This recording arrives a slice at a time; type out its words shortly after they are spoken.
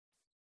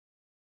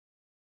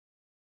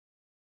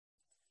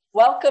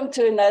Welcome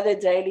to another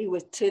Daily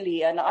with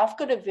Tilly, and I've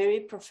got a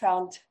very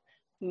profound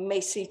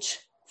message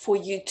for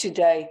you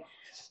today.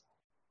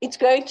 It's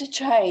going to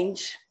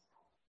change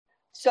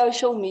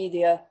social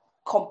media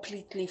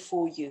completely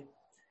for you.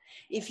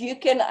 If you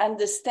can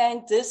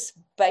understand this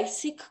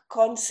basic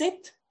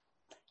concept,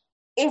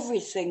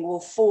 everything will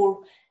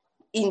fall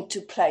into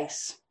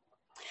place.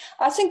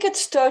 I think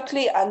it's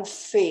totally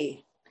unfair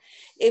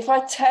if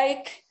I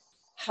take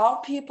how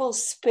people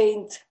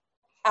spend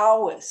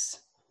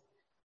hours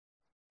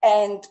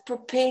and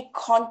prepare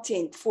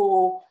content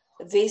for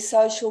their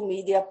social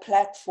media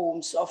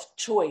platforms of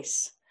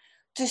choice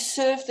to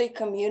serve their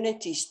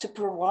communities, to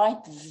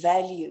provide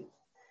value.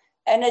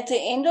 And at the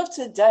end of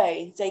the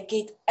day, they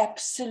get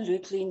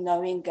absolutely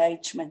no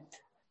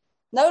engagement.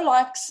 No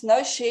likes,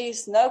 no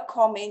shares, no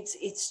comments.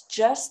 It's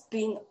just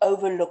been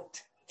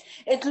overlooked.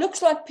 It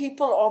looks like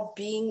people are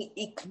being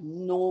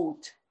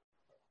ignored.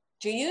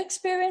 Do you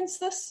experience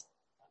this?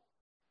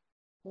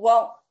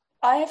 Well,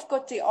 I have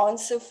got the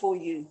answer for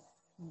you.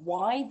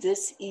 Why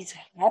this is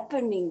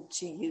happening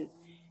to you.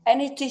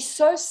 And it is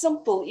so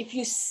simple. If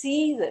you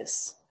see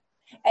this,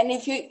 and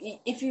if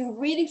you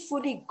really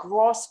fully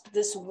grasp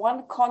this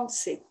one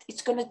concept,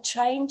 it's going to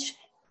change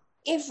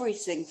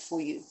everything for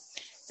you.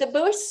 The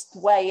best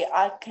way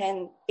I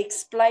can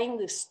explain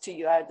this to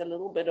you, I had a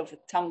little bit of a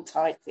tongue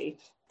tie there.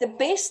 The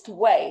best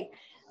way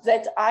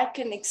that I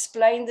can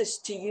explain this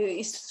to you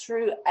is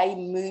through a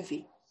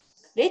movie.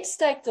 Let's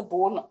take The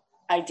Bourne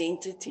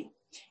Identity.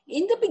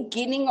 In the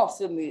beginning of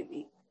the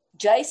movie,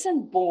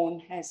 Jason Bourne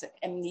has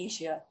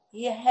amnesia.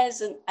 He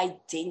has an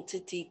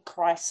identity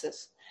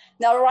crisis.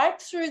 Now,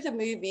 right through the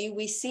movie,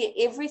 we see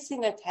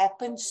everything that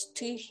happens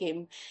to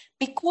him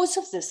because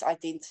of this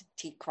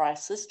identity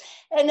crisis.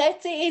 And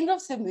at the end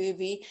of the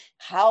movie,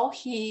 how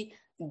he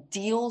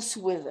deals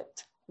with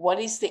it. What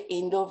is the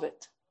end of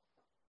it?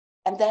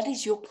 And that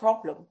is your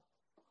problem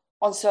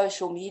on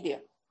social media.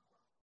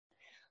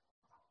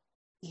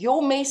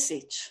 Your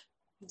message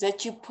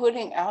that you're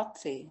putting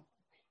out there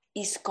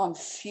is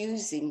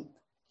confusing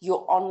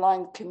your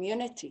online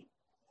community.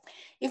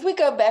 If we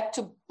go back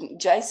to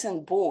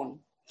Jason Bourne,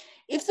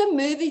 if the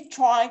movie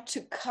tried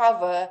to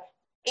cover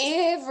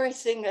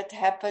everything that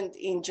happened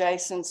in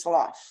Jason's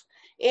life,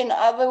 in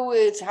other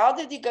words, how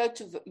did he go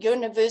to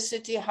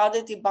university? How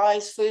did he buy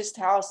his first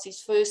house,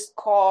 his first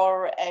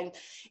car? And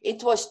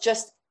it was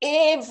just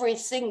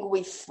everything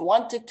we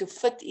wanted to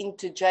fit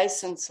into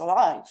Jason's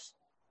life.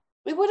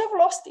 We would have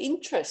lost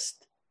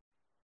interest.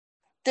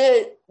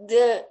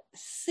 The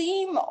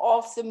theme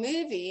of the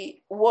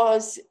movie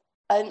was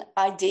an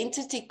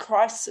identity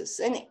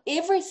crisis, and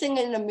everything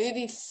in the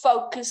movie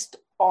focused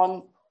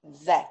on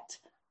that.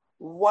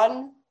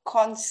 One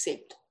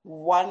concept,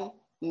 one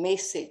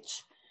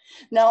message.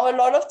 Now, a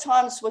lot of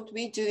times what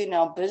we do in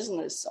our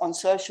business on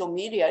social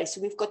media is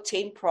we've got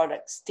 10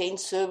 products, 10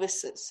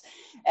 services,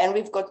 and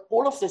we've got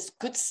all of this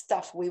good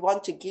stuff we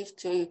want to give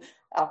to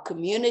our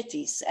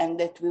communities and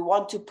that we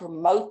want to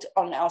promote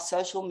on our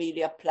social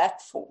media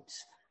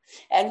platforms.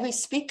 And we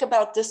speak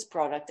about this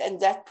product and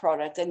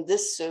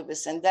this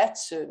service and that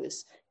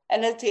service.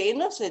 And at the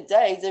end of the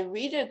day, the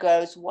reader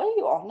goes, what are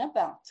you on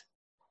about?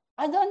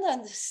 I don't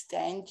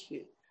understand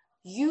you.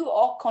 You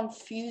are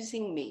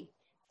confusing me.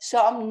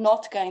 So I'm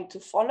not going to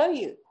follow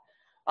you.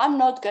 I'm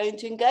not going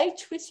to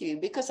engage with you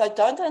because I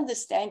don't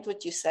understand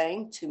what you're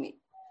saying to me.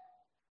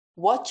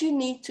 What you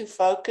need to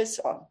focus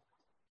on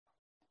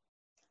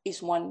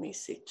is one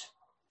message,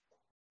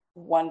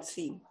 one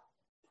theme.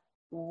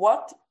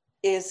 What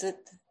is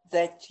it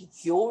that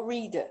your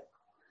reader,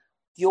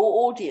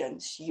 your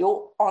audience,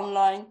 your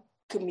online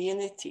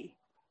community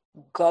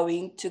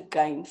going to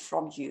gain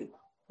from you?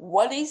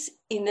 What is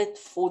in it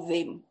for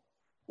them?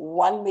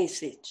 One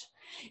message.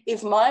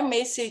 If my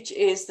message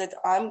is that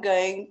I'm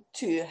going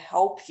to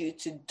help you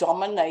to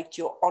dominate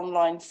your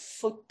online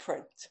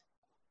footprint,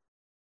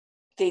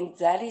 then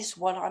that is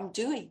what I'm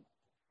doing.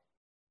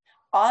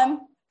 I'm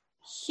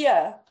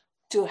here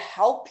to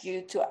help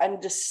you to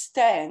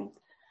understand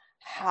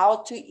how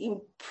to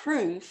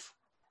improve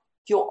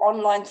your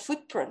online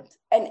footprint.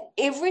 And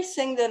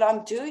everything that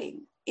I'm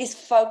doing is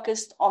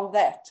focused on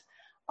that.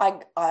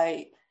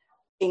 I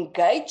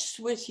engaged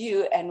with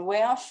you, and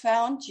where I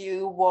found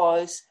you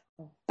was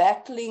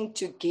battling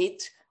to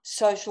get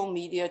social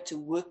media to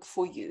work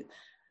for you,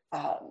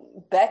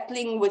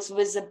 battling with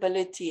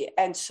visibility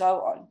and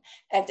so on.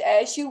 And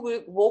as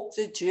you walk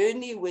the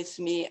journey with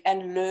me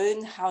and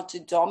learn how to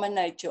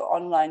dominate your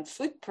online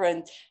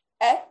footprint,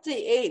 at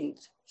the end,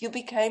 you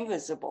became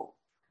visible.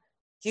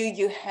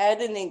 You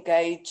had an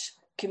engaged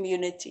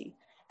community.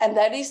 And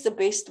that is the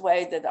best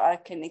way that I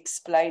can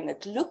explain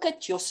it. Look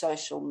at your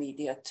social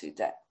media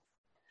today.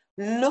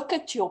 Look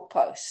at your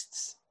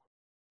posts.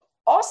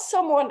 Ask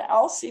someone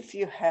else if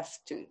you have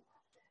to.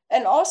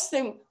 And ask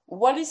them,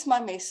 what is my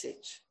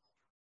message?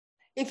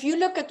 If you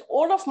look at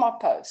all of my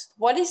posts,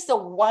 what is the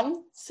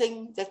one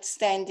thing that's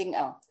standing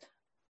out?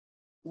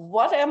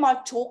 What am I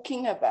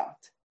talking about?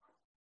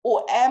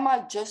 Or am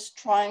I just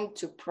trying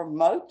to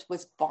promote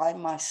with buy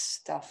my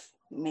stuff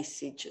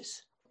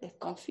messages? They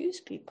confuse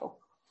people.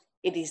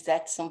 It is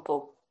that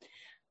simple.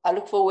 I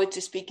look forward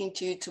to speaking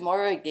to you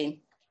tomorrow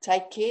again.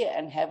 Take care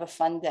and have a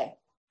fun day.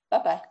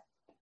 Bye-bye.